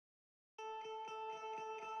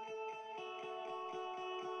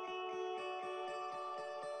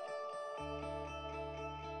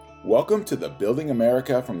Welcome to the Building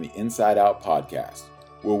America from the Inside Out podcast,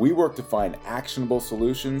 where we work to find actionable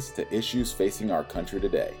solutions to issues facing our country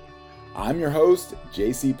today. I'm your host,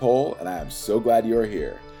 JC Pohl, and I am so glad you're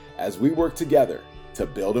here as we work together to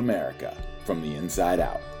build America from the inside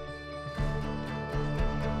out.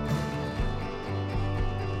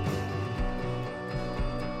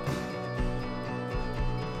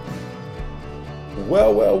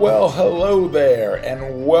 Well, hello there,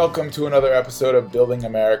 and welcome to another episode of Building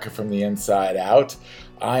America from the Inside Out.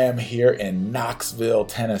 I am here in Knoxville,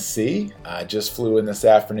 Tennessee. I just flew in this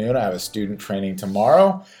afternoon. I have a student training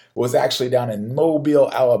tomorrow. Was actually down in Mobile,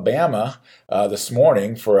 Alabama this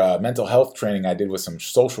morning for a mental health training I did with some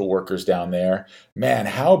social workers down there. Man,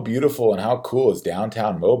 how beautiful and how cool is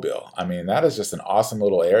downtown Mobile? I mean, that is just an awesome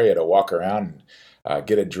little area to walk around and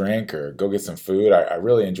get a drink or go get some food. I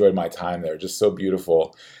really enjoyed my time there. Just so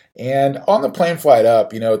beautiful. And on the plane flight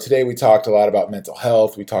up, today we talked a lot about mental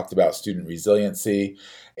health. We talked about student resiliency.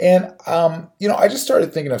 And, I just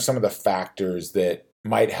started thinking of some of the factors that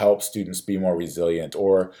might help students be more resilient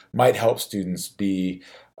or might help students be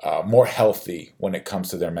more healthy when it comes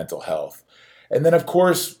to their mental health. And then, of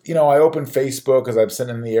course, I opened Facebook as I'm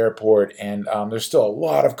sitting in the airport, and there's still a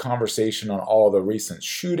lot of conversation on all the recent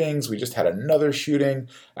shootings. We just had another shooting,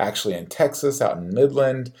 actually in Texas, out in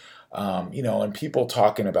Midland, and people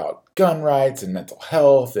talking about gun rights and mental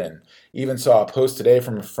health, and even saw a post today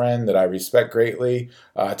from a friend that I respect greatly,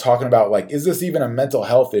 talking about, is this even a mental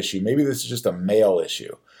health issue? Maybe this is just a male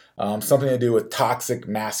issue, something to do with toxic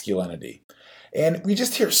masculinity. And we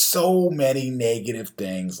just hear so many negative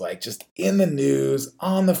things, just in the news,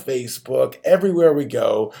 on the Facebook, everywhere we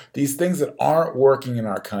go, these things that aren't working in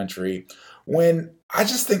our country, when I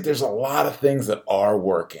just think there's a lot of things that are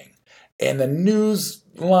working. And the news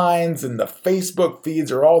lines and the Facebook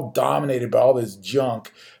feeds are all dominated by all this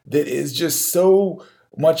junk that is just so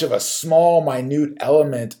much of a small, minute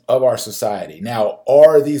element of our society. Now,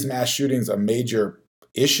 are these mass shootings a major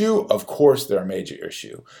issue? Of course they're a major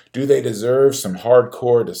issue. Do they deserve some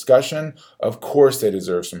hardcore discussion? Of course they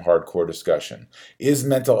deserve some hardcore discussion. Is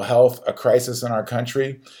mental health a crisis in our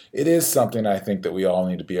country? It is something I think that we all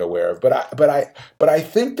need to be aware of. But I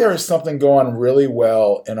think there is something going really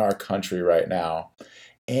well in our country right now.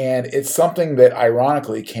 And it's something that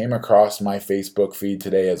ironically came across my Facebook feed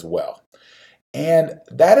today as well. And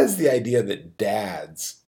that is the idea that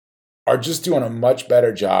dads are just doing a much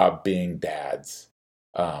better job being dads.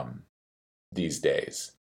 These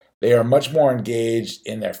days. They are much more engaged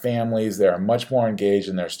in their families. They are much more engaged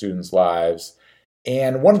in their students' lives.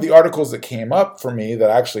 And one of the articles that came up for me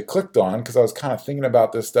that I actually clicked on, because I was kind of thinking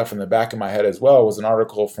about this stuff in the back of my head as well, was an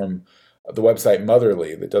article from the website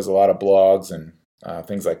Motherly that does a lot of blogs and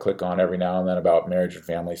things I click on every now and then about marriage and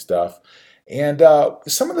family stuff. And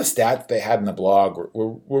some of the stats they had in the blog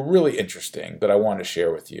were really interesting that I wanted to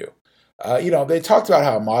share with you. They talked about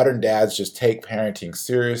how modern dads just take parenting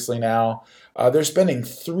seriously now. They're spending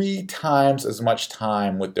 3 times as much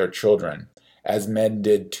time with their children as men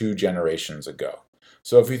did 2 generations ago.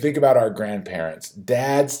 So if you think about our grandparents,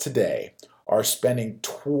 dads today are spending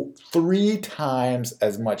 3 times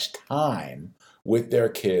as much time with their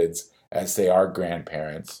kids as, say, our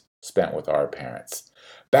grandparents spent with our parents.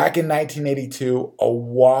 Back in 1982, a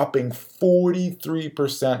whopping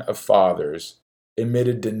 43% of fathers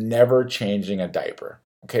admitted to never changing a diaper.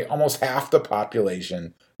 Okay, almost half the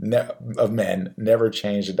population of men never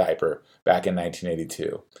changed a diaper back in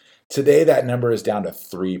 1982. Today, that number is down to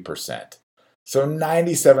 3%. So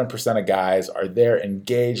 97% of guys are there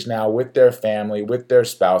engaged now with their family, with their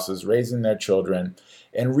spouses, raising their children.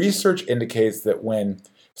 And research indicates that when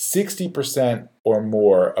 60% or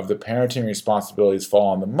more of the parenting responsibilities fall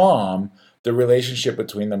on the mom, the relationship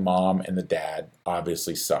between the mom and the dad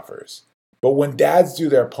obviously suffers. But when dads do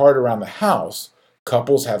their part around the house,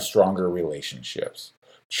 couples have stronger relationships.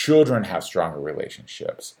 Children have stronger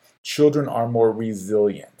relationships. Children are more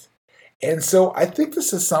resilient. And so I think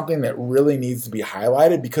this is something that really needs to be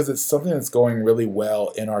highlighted because it's something that's going really well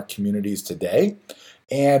in our communities today.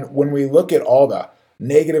 And when we look at all the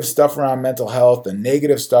negative stuff around mental health, the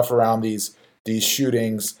negative stuff around these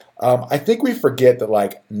shootings, I think we forget that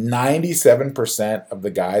 97% of the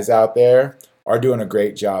guys out there are doing a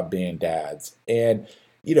great job being dads. And,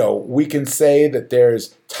 we can say that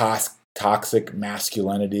there's toxic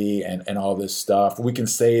masculinity and all this stuff. We can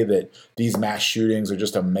say that these mass shootings are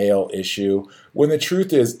just a male issue, when the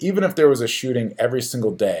truth is, even if there was a shooting every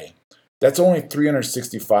single day, that's only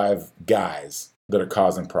 365 guys that are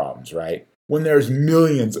causing problems, right? When there's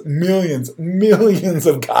millions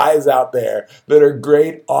of guys out there that are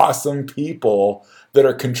great, awesome people that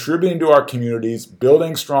are contributing to our communities,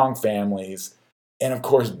 building strong families, and of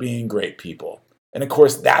course, being great people. And of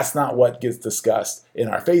course, that's not what gets discussed in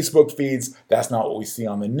our Facebook feeds. That's not what we see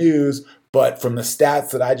on the news. But from the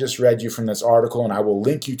stats that I just read you from this article, and I will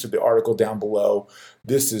link you to the article down below,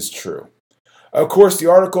 this is true. Of course, the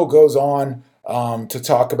article goes on to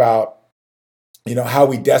talk about how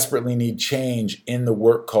we desperately need change in the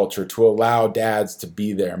work culture to allow dads to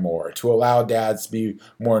be there more, to allow dads to be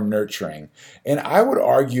more nurturing. And I would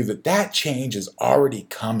argue that that change is already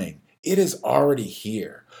coming. It is already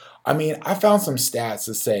here. I mean, I found some stats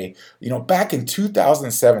that say, back in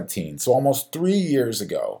 2017, so almost 3 years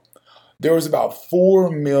ago, there was about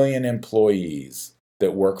 4 million employees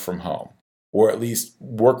that work from home, or at least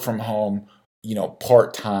work from home,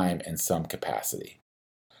 part-time in some capacity.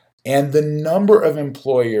 And the number of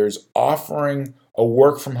employers offering a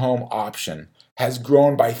work from home option has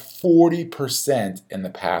grown by 40% in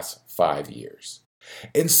the past 5 years.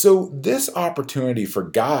 And so this opportunity for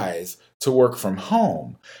guys to work from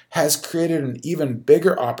home has created an even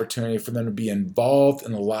bigger opportunity for them to be involved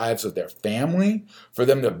in the lives of their family, for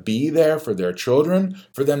them to be there for their children,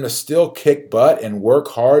 for them to still kick butt and work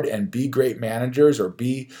hard and be great managers or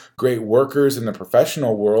be great workers in the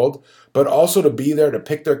professional world, but also to be there to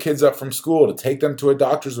pick their kids up from school, to take them to a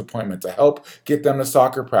doctor's appointment, to help get them to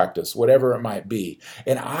soccer practice, whatever it might be.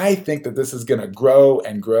 And I think that this is going to grow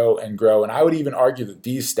and grow and grow. And I would even argue that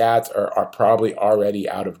these stats are probably already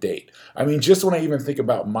out of date. I mean, just when I even think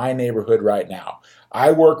about my neighborhood right now,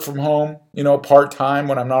 I work from home, part-time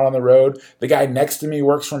when I'm not on the road. The guy next to me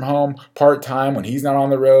works from home part-time when he's not on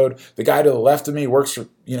the road. The guy to the left of me works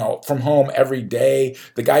from home every day.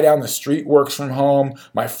 The guy down the street works from home.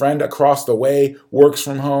 My friend across the way works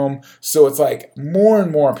from home. So it's like more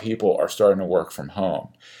and more people are starting to work from home.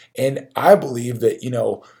 And I believe that,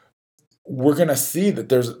 we're going to see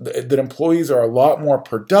that employees are a lot more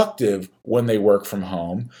productive when they work from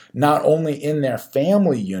home, not only in their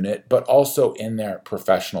family unit, but also in their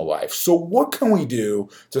professional life. So what can we do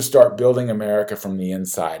to start building America from the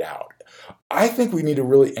inside out? I think we need to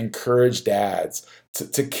really encourage dads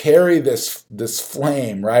to carry this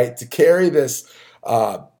flame, right? To carry this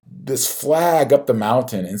flag up the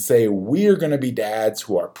mountain and say, we're going to be dads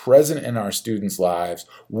who are present in our students' lives.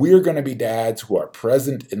 We're going to be dads who are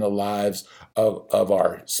present in the lives of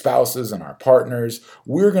our spouses and our partners.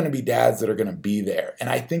 We're going to be dads that are going to be there. And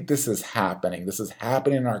I think this is happening. This is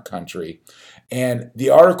happening in our country. And the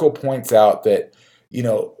article points out that,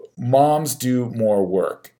 moms do more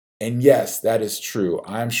work. And yes, that is true.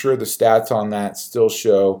 I'm sure the stats on that still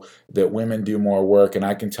show that women do more work. And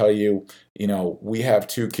I can tell you, we have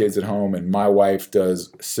 2 kids at home and my wife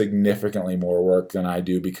does significantly more work than I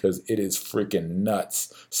do because it is freaking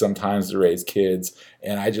nuts sometimes to raise kids.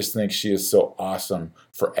 And I just think she is so awesome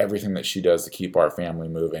for everything that she does to keep our family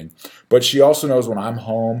moving. But she also knows when I'm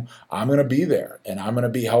home, I'm going to be there and I'm going to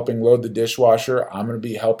be helping load the dishwasher. I'm going to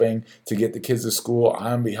be helping to get the kids to school. I'm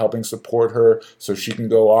going to be helping support her so she can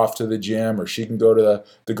go off to the gym or she can go to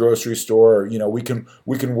the grocery store. Or,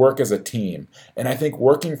 we can work as a team. And I think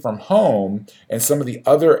working from home and some of the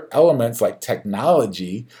other elements like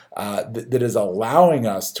technology that is allowing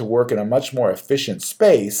us to work in a much more efficient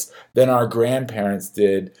space than our grandparents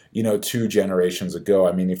did, 2 generations ago.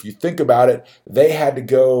 I mean, if you think about it, they had to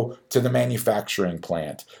go to the manufacturing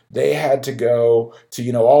plant. They had to go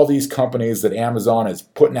to, all these companies that Amazon is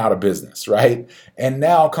putting out of business, right? And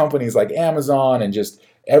now companies like Amazon and just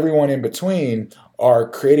everyone in between are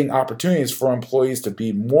creating opportunities for employees to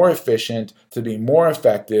be more efficient, to be more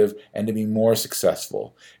effective, and to be more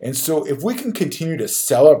successful. And so if we can continue to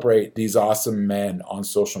celebrate these awesome men on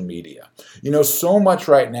social media, so much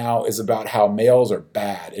right now is about how males are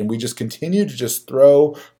bad, and we just continue to just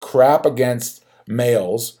throw crap against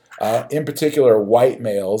males, in particular white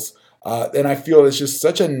males, and I feel it's just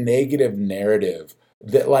such a negative narrative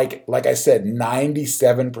that like I said,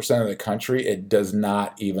 97% of the country, it does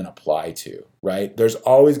not even apply to, right? There's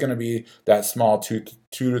always going to be that small 2 to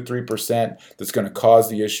 3% that's going to cause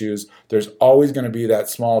the issues. There's always going to be that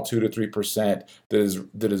small 2 to 3%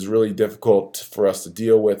 that is really difficult for us to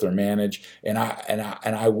deal with or manage. And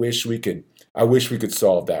I wish we could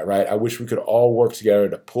solve that, right? I wish we could all work together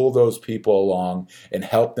to pull those people along and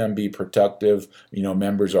help them be productive,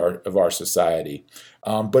 members of our society.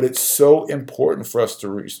 But it's so important for us to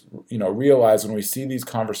realize when we see these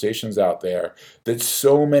conversations out there that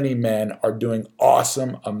so many men are doing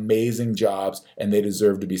awesome, amazing jobs, and they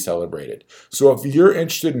deserve to be celebrated. So if you're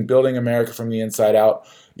interested in building America from the inside out,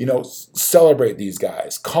 celebrate these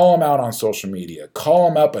guys. Call them out on social media. Call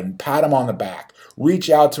them up and pat them on the back. Reach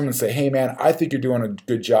out to them and say, hey man, I think you're doing a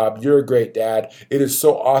good job. You're a great dad. It is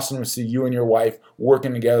so awesome to see you and your wife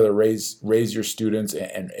working together to raise your students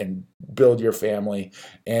and build your family.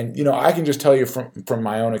 And, I can just tell you from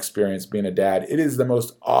my own experience being a dad, it is the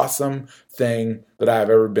most awesome thing that I've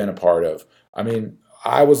ever been a part of. I mean,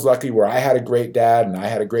 I was lucky where I had a great dad and I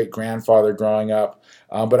had a great grandfather growing up,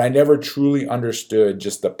 but I never truly understood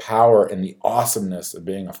just the power and the awesomeness of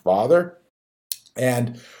being a father.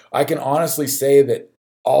 And I can honestly say that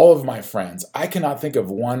all of my friends, I cannot think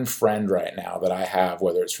of one friend right now that I have,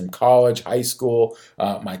 whether it's from college, high school,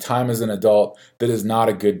 my time as an adult, that is not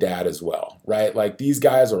a good dad as well, right? Like these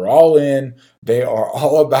guys are all in. They are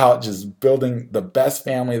all about just building the best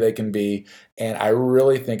family they can be. And I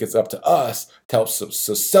really think it's up to us to help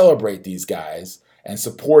celebrate these guys and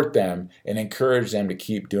support them and encourage them to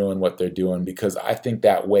keep doing what they're doing, because I think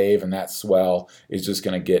that wave and that swell is just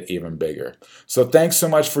going to get even bigger. So thanks so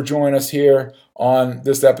much for joining us here on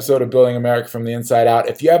this episode of Building America from the Inside Out.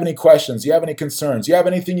 If you have any questions, you have any concerns, you have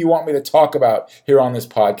anything you want me to talk about here on this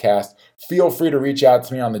podcast, feel free to reach out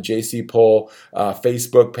to me on the JC Poll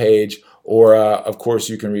Facebook page, or of course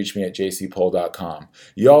you can reach me at jcpoll.com.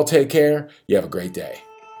 You all take care. You have a great day.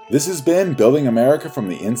 This has been Building America from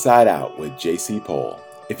the Inside Out with JC Poll.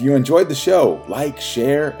 If you enjoyed the show, like,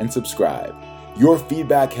 share, and subscribe. Your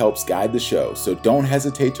feedback helps guide the show, so don't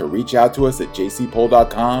hesitate to reach out to us at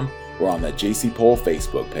jcpoll.com or on the JC Poll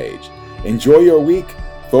Facebook page. Enjoy your week,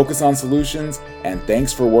 focus on solutions, and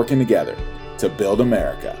thanks for working together to build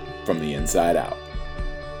America from the inside out.